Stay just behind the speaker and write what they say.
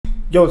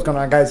Yo, what's going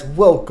on, guys?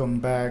 Welcome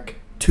back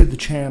to the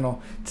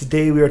channel.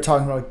 Today we are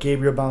talking about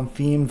Gabriel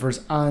Bonfim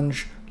versus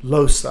Ange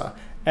Loosa.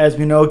 As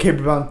we know,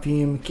 Gabriel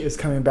Bonfim is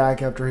coming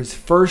back after his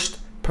first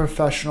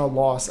professional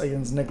loss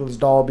against Nicholas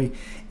Dalby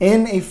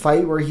in a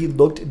fight where he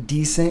looked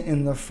decent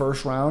in the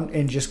first round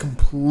and just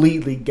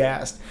completely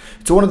gassed.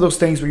 It's one of those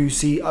things where you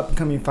see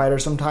up-and-coming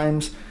fighters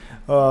sometimes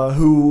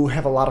who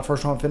have a lot of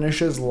first-round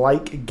finishes,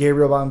 like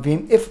Gabriel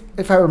Bonfim.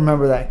 If I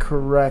remember that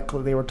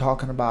correctly, they were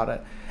talking about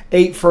it.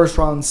 8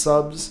 first-round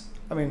subs.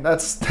 I mean,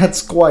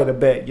 that's quite a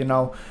bit, you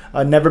know.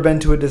 Never been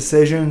to a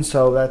decision,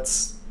 so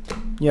that's,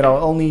 you know,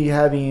 only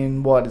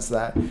having, what is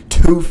that,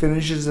 2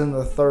 finishes in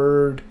the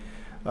third,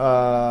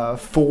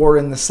 4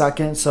 in the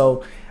second.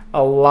 So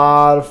a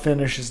lot of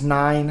finishes,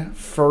 9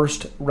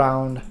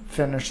 first-round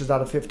finishes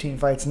out of 15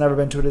 fights. Never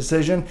been to a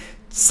decision.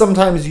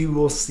 Sometimes you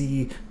will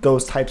see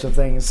those types of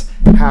things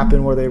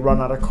happen where they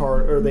run out of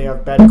or they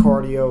have bad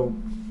cardio.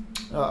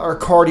 Or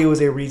cardio is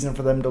a reason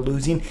for them to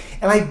losing,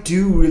 and I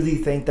do really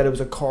think that it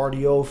was a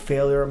cardio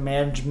failure,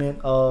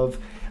 management of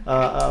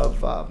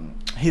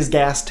his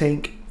gas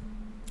tank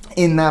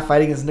in that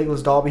fight against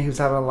Nicholas Dalby. He was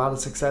having a lot of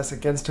success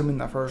against him in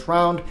that first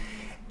round,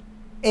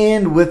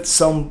 and with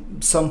some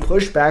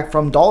pushback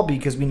from Dalby,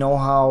 because we know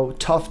how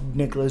tough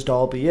Nicholas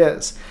Dalby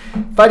is.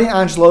 Fighting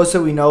Ange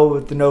Loosa, we know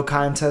with the no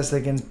contest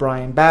against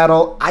Bryan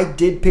Battle, I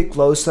did pick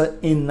Loosa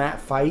in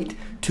that fight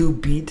to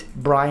beat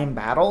Bryan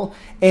Battle.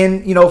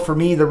 And, you know, for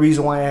me, the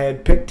reason why I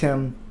had picked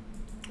him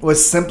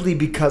was simply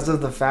because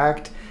of the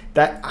fact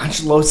that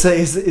Ange Loosa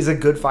is a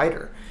good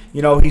fighter.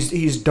 You know,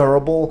 he's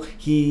durable.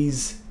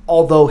 He's,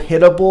 although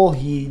hittable,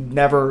 he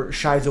never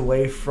shies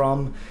away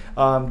from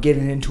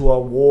getting into a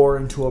war,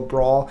 into a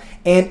brawl.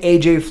 And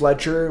AJ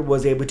Fletcher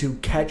was able to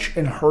catch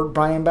and hurt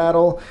Bryan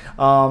Battle.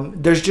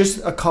 There's just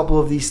a couple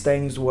of these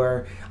things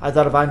where I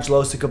thought if Ange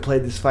Loosa could play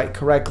this fight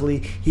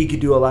correctly, he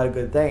could do a lot of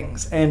good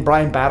things. And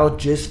Bryan Battle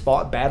just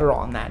fought better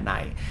on that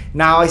night.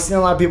 Now, I seen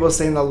a lot of people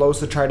saying that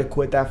Loosa tried to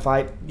quit that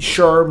fight.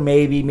 Sure,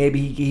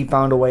 maybe he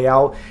found a way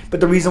out. But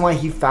the reason why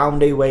he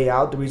found a way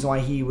out, the reason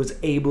why he was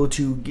able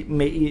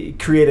to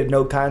create a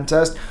no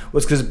contest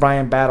was because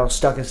Bryan Battle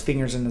stuck his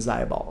fingers in his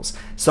eyeballs.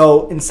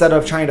 So instead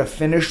of trying to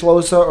finish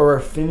Loosa or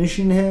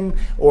finishing him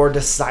or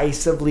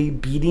decisively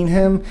beating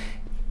him,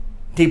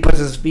 he puts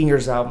his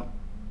fingers out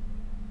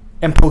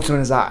and pokes him in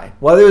his eye.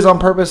 Whether it was on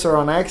purpose or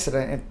on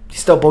accident, he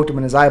still poked him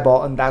in his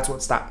eyeball, and that's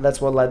what stopped. That's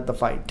what led the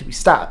fight to be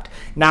stopped.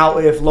 Now,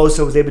 if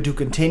Loosa was able to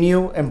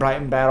continue and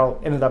Bryan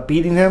Battle ended up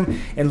beating him,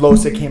 and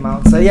Loosa came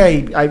out and said, "Yeah,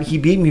 he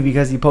beat me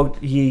because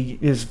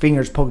his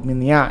fingers poked me in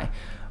the eye."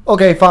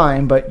 Okay,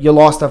 fine, but you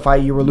lost a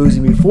fight you were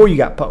losing before you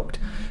got poked.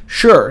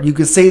 Sure, you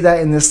could say that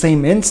in the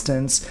same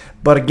instance,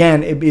 but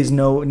again, it is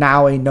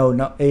now a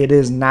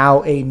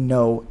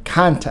no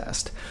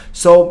contest.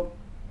 So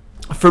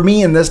for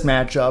me in this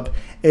matchup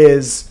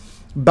is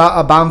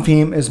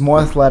Bonfim is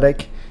more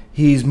athletic.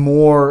 He's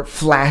more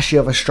flashy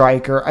of a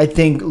striker. I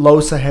think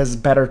Loosa has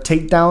better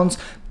takedowns,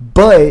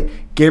 but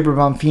Gabriel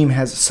Bonfim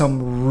has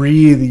some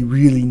really,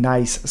 really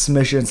nice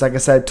submissions. Like I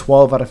said,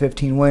 12 out of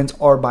 15 wins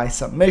are by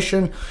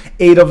submission.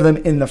 8 of them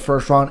in the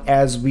first round,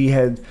 as we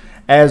had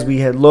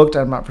looked.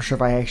 I'm not for sure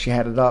if I actually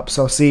had it up.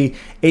 So see,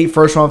 8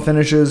 first round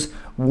finishes,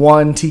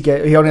 1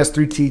 TKO. He only has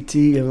 3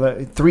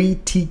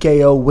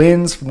 TKO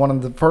wins. 1 in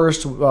the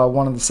first,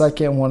 1 in the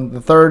second, 1 in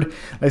the third.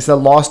 Like I said,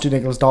 lost to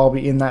Nicholas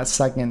Dalby in that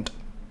second.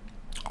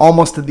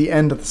 Almost at the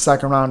end of the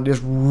second round,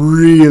 just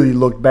really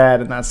looked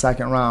bad in that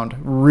second round.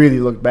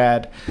 Really looked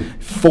bad.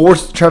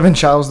 Forced Trevin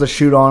Charles to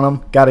shoot on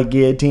him. Got a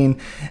guillotine.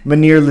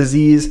 Manir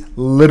Laziz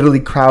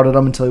literally crowded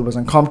him until he was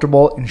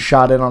uncomfortable and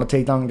shot in on a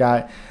takedown.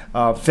 Got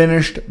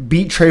finished.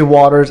 Beat Trey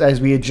Waters, as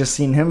we had just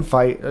seen him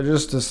fight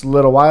just this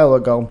little while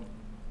ago.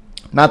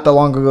 Not that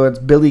long ago. It's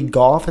Billy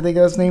Goff, I think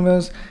his name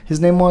was.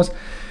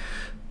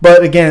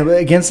 But again,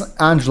 against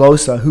Ange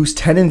Loosa, who's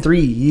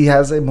 10-3, he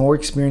has more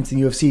experience in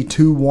the UFC.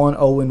 2-1,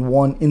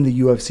 0-1 in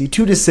the UFC.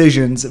 2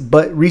 decisions,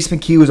 but Reese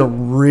McKee was a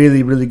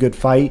really, really good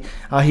fight.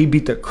 He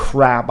beat the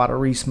crap out of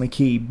Reese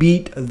McKee.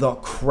 Beat the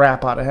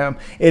crap out of him.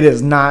 It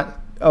is not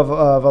of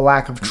a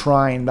lack of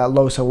trying that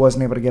Loosa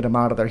wasn't able to get him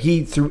out of there.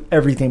 He threw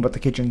everything but the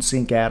kitchen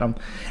sink at him.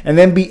 And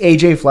then beat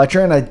AJ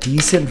Fletcher in a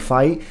decent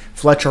fight.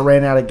 Fletcher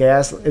ran out of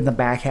gas in the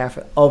back half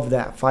of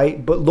that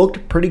fight, but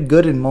looked pretty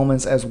good in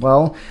moments as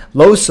well.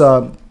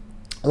 Loosa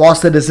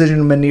lost the decision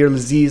to Manir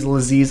Laziz.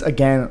 Laziz,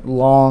 again,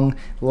 long,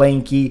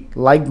 lanky,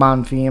 like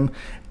Bonfim.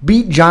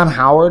 Beat John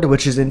Howard,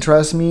 which is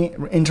interesting,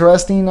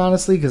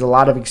 honestly, because a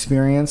lot of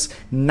experience.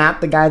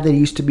 Not the guy that he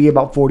used to be,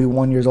 about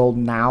 41 years old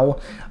now.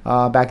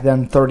 Back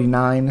then,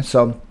 39.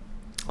 So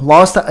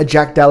lost to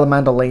Jack Della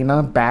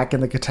Maddalena back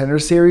in the Contender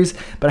Series,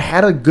 but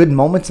had a good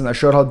moments in there.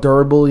 Showed how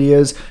durable he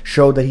is.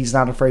 Showed that he's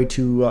not afraid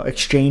to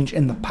exchange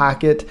in the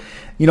pocket.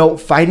 You know,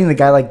 fighting a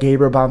guy like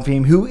Gabriel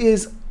Bonfim, who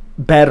is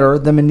better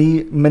than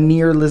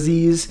Manir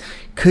Laziz,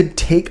 could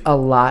take a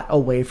lot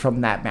away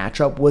from that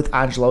matchup with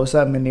Ange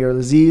Loosa and Manir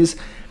Laziz.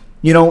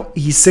 You know,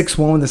 he's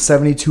 6'1" with a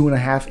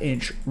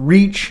 72.5-inch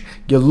reach.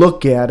 You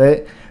look at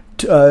it,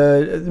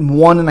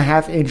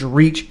 1.5-inch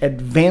reach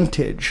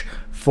advantage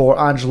for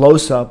Ange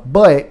Loosa,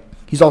 but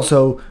He's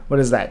also, what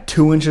is that,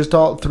 2 inches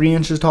tall, 3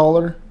 inches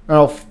taller?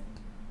 Oh,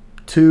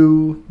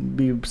 2,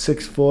 be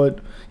 6 foot.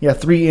 Yeah,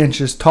 3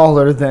 inches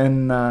taller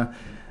than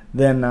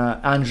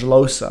Ange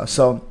Loosa.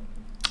 So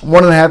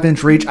 1.5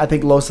 inch reach. I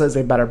think Loosa is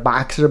a better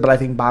boxer, but I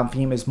think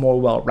Bonfim is more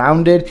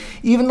well-rounded.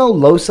 Even though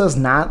Losa's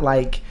not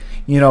like,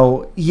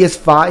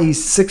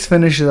 he's 6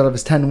 finishes out of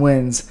his 10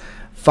 wins.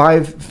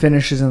 5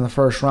 finishes in the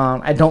first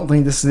round. I don't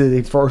think this is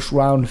a first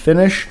round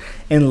finish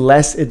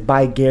unless it's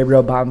by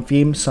Gabriel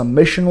Bonfim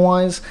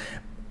submission-wise.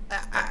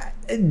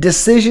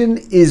 Decision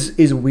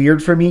is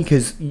weird for me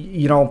because,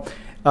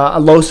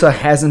 Loosa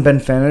hasn't been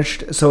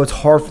finished, so it's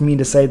hard for me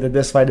to say that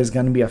this fight is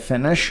going to be a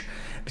finish.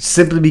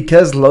 Simply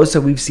because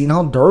Loosa, we've seen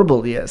how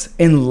durable he is.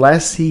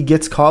 Unless he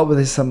gets caught with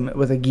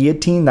a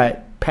guillotine,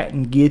 that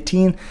patent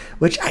guillotine,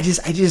 which I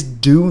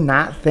just do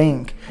not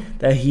think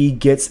that he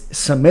gets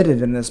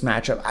submitted in this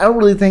matchup. I don't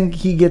really think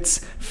he gets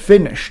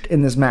finished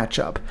in this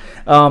matchup.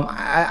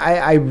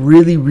 I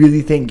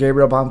really think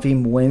Gabriel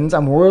Bonfim wins.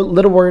 I'm a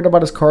little worried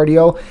about his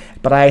cardio,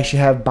 but I actually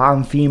have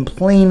Bonfim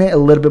playing it a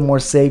little bit more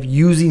safe,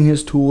 using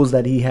his tools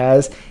that he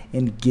has,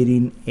 and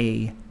getting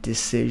a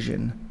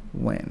decision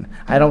win.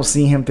 I don't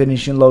see him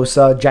finishing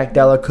Loosa. Jack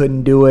Della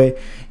couldn't do it.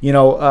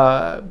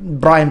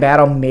 Brian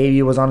Battle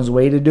maybe was on his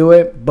way to do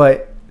it,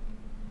 but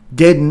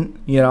didn't.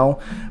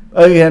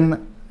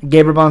 Again,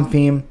 Gabriel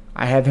Bonfim,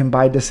 I have him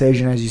by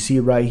decision, as you see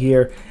right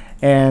here.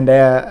 And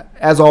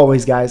as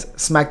always, guys,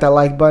 smack that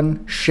like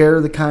button,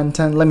 share the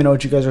content, let me know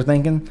what you guys are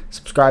thinking,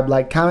 subscribe,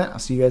 like, comment. I'll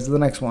see you guys in the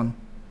next one.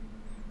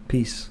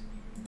 Peace.